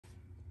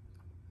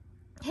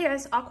Hey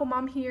guys, Aqua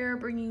Mom here,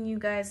 bringing you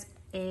guys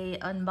a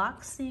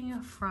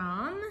unboxing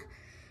from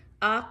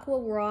Aqua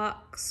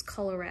Rocks,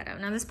 Colorado.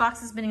 Now this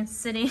box has been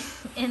sitting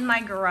in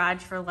my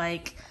garage for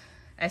like,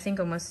 I think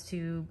almost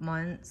 2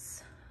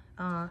 months.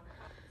 A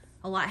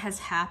lot has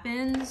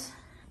happened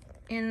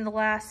in the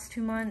last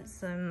 2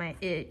 months.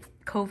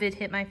 COVID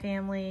hit my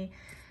family.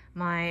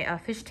 My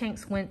fish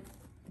tanks went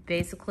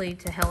basically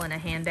to hell in a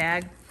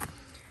handbag.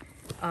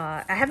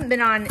 I haven't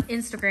been on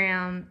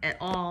Instagram at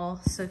all,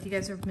 so if you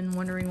guys have been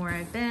wondering where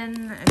I've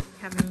been, I'm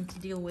having to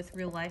deal with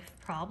real life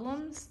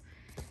problems.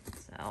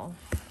 So,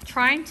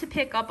 trying to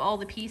pick up all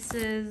the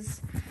pieces.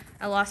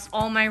 I lost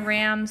all my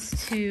rams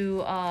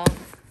to, I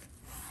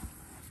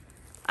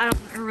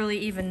don't really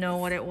even know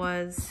what it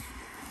was,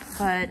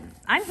 but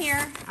I'm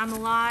here, I'm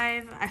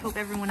alive. I hope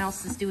everyone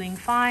else is doing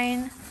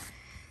fine.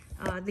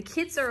 The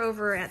kids are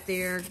over at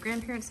their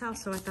grandparents'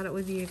 house, so I thought it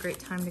would be a great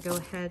time to go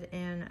ahead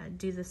and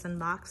do this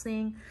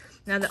unboxing.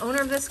 Now, the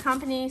owner of this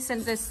company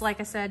sent this, like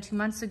I said, 2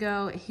 months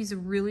ago. He's a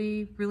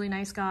really, really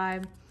nice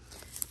guy.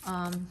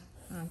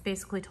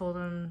 Basically told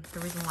him the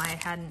reason why I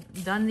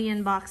hadn't done the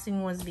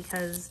unboxing was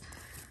because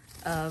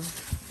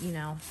of, you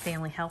know,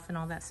 family health and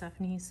all that stuff.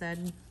 And he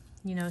said,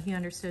 you know, he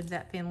understood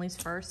that family's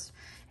first.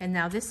 And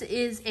now this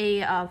is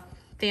a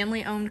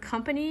family-owned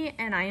company,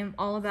 and I am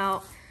all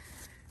about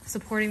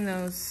supporting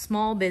those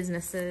small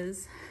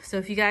businesses. So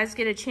if you guys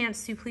get a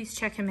chance to, please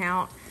check him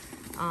out.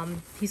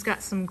 He's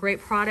got some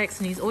great products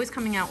and he's always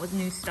coming out with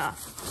new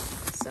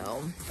stuff.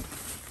 So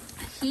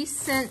he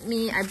sent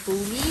me, I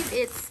believe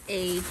it's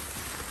a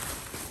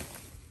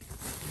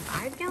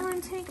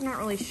 5-gallon tank. I'm not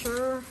really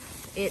sure.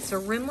 It's a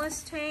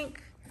rimless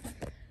tank.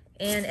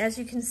 And as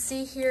you can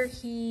see here,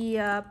 he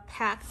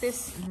packed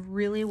this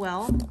really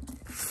well.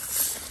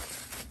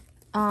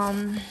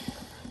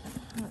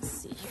 Let's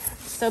see here.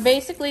 So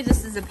basically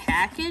this is a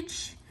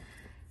package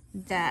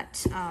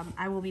that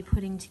I will be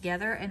putting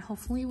together, and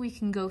hopefully we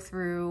can go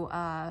through,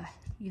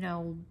 you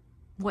know,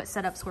 what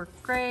setups work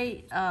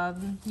great,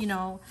 you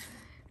know,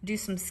 do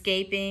some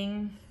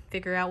scaping,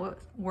 figure out what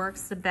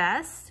works the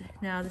best.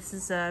 Now this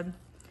is a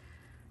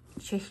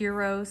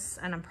Chihiro's,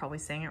 and I'm probably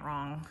saying it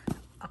wrong,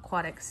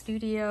 Aquatic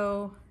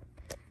Studio.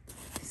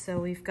 So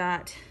we've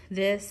got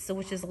this,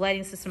 which is a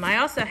lighting system. I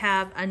also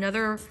have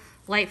another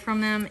light from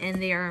them, and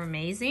they are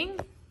amazing.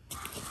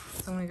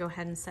 So I'm gonna go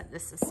ahead and set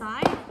this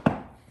aside.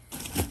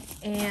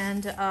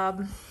 And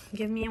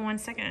give me 1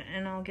 second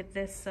and I'll get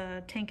this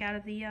tank out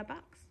of the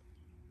box.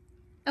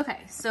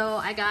 Okay, so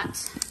I got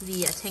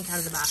the tank out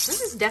of the box.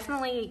 This is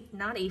definitely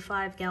not a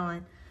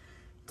 5-gallon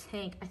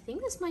tank. I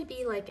think this might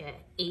be like an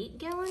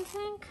 8-gallon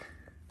tank.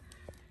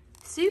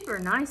 Super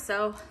nice.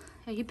 So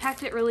he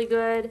packed it really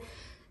good.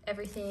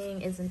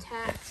 Everything is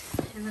intact.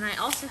 And then I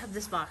also have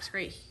this box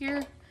right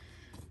here,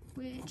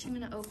 which I'm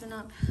gonna open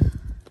up.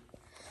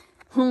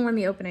 Let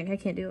me open it. I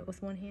can't do it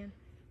with one hand.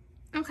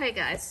 Okay,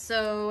 guys,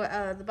 so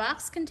the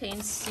box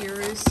contains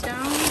Ceru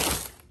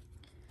stone,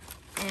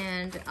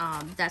 and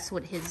that's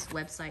what his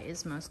website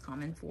is most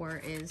common for,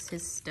 is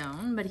his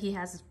stone, but he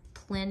has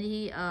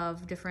plenty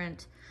of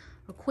different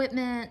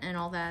equipment and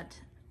all that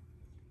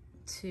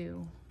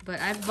too. But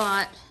I've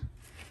bought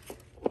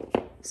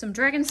some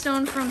dragon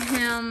stone from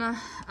him,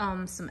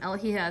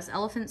 he has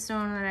elephant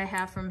stone that I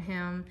have from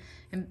him,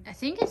 and I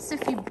think it's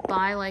if you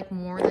buy like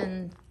more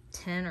than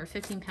 10 or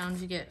 15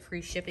 pounds, you get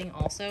free shipping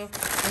also.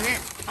 And then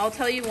I'll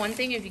tell you one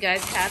thing, if you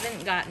guys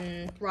haven't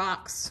gotten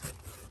rocks,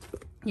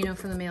 you know,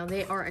 from the mail,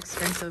 they are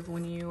expensive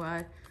when you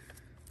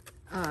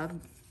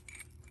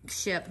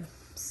ship.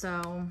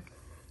 So,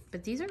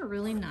 but these are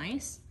really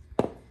nice.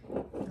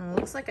 And it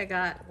looks like I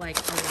got like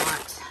a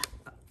lot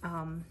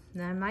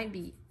that I might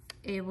be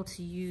able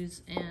to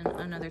use in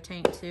another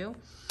tank too.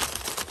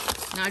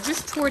 Now I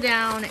just tore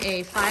down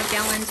a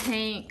 5-gallon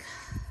tank,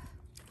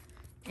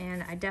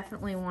 and I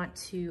definitely want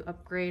to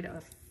upgrade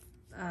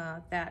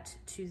that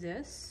to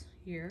this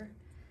here.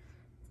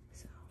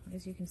 So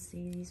as you can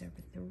see,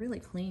 they're really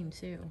clean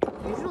too.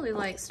 Usually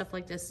like stuff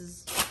like this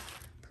is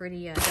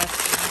pretty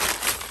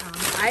dusty.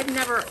 I've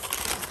never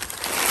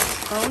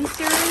owned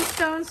Ceru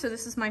stone, so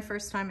this is my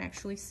first time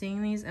actually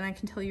seeing these, and I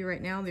can tell you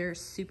right now they're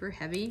super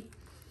heavy.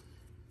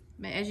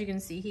 But as you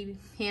can see, he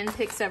hand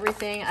picks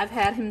everything. I've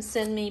had him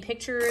send me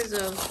pictures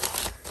of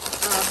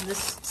the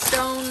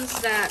stones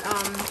that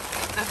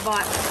I've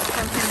bought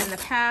from him in the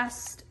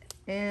past,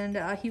 and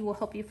he will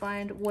help you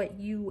find what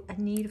you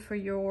need for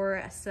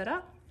your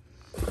setup.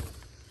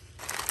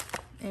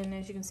 And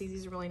as you can see,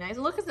 these are really nice.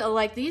 Look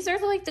at these are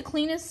like the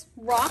cleanest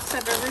rocks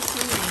I've ever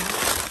seen.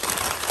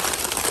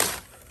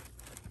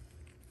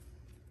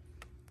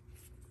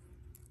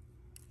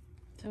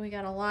 So we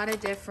got a lot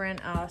of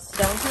different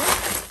stone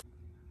here.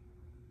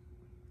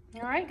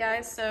 All right,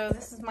 guys, so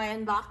this is my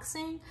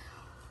unboxing.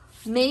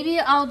 Maybe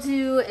I'll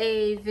do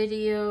a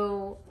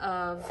video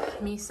of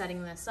me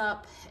setting this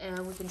up,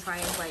 and we can try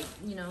like,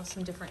 you know,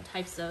 some different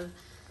types of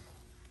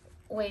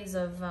ways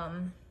of,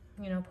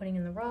 you know, putting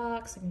in the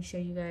rocks. I can show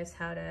you guys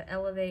how to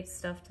elevate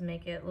stuff to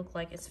make it look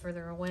like it's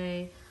further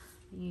away,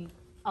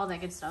 all that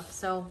good stuff.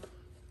 So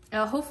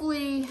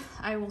hopefully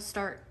I will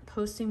start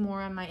posting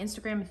more on my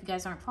Instagram. If you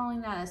guys aren't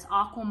following that, it's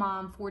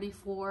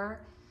AquaMom44.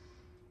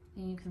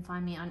 And you can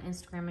find me on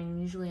Instagram. I'm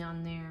usually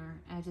on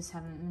there. I just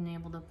haven't been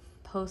able to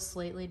post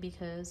lately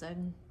because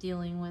I'm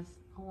dealing with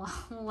a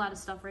lot of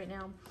stuff right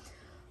now.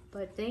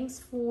 But thanks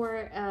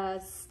for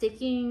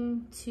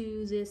sticking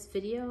to this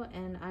video,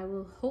 and I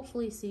will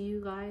hopefully see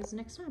you guys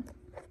next time.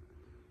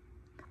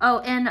 Oh,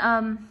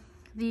 and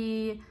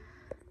the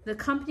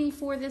company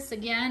for this,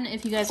 again,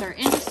 if you guys are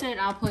interested,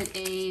 I'll put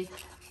a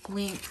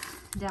link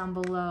down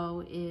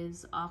below,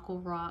 is Aqua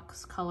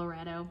Rocks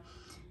Colorado,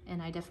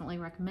 and I definitely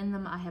recommend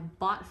them. I have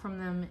bought from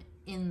them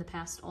in the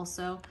past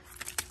also,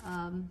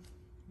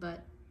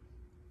 but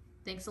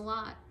thanks a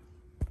lot.